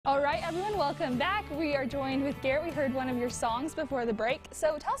All right, everyone, welcome back. We are joined with Garrett. We heard one of your songs before the break.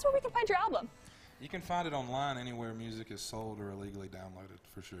 So tell us where we can find your album. You can find it online anywhere music is sold or illegally downloaded,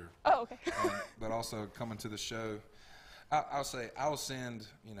 for sure. Oh, okay. But also coming to the show, I'll say I'll send,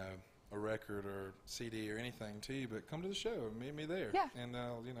 a record or CD or anything to you, but come to the show and meet me there. Yeah. And,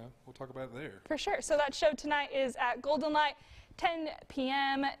 we'll talk about it there. For sure. So that show tonight is at Golden Light, 10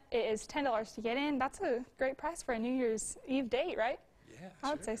 p.m. It is $10 to get in. That's a great price for a New Year's Eve date, right? Yeah,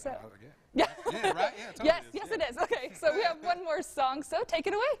 I would say so. Yeah, right? Yeah, totally Yes, it is. Okay, so we have one more song, so take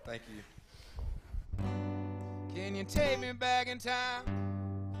it away. Thank you. Can you take me back in time?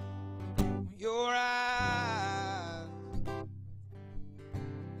 Your eyes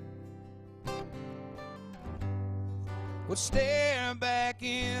would stare back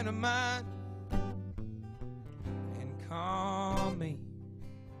into mine and calm me.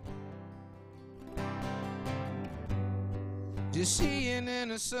 Just seeing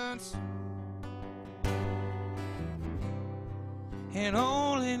innocence and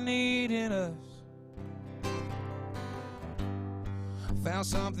only needing us. Found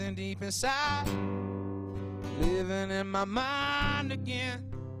something deep inside, living in my mind again.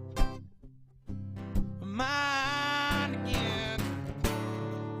 Mind again.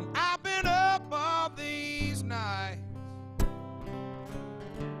 I've been up all these nights,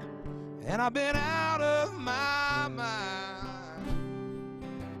 and I've been out of my mind.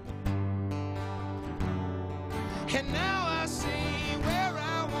 And now I see where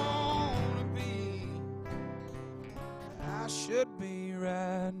I want to be. I should be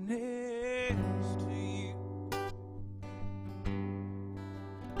right next to you.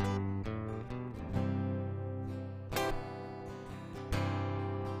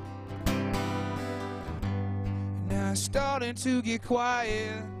 Now it's starting to get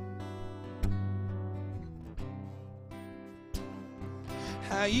quiet.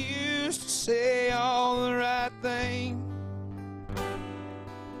 I used to say all the right things,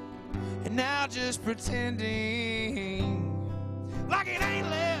 and now just pretending like it ain't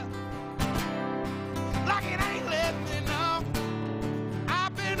left, like it ain't left enough.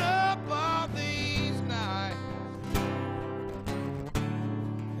 I've been up all these nights,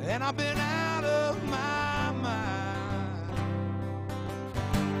 and I've been out of my mind.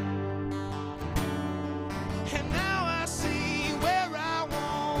 And now I see where I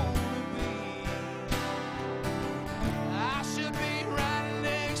want to be. I should be right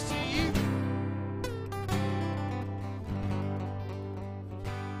next to you.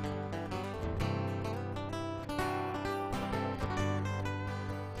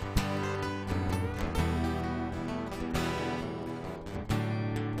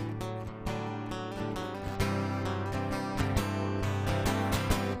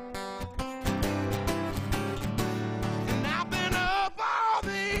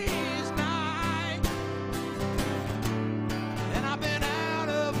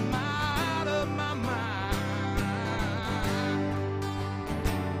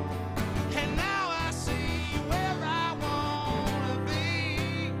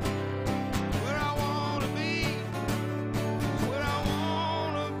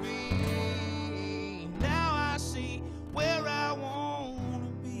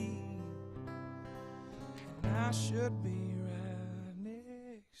 I should be right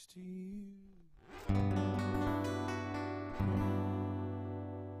next to you.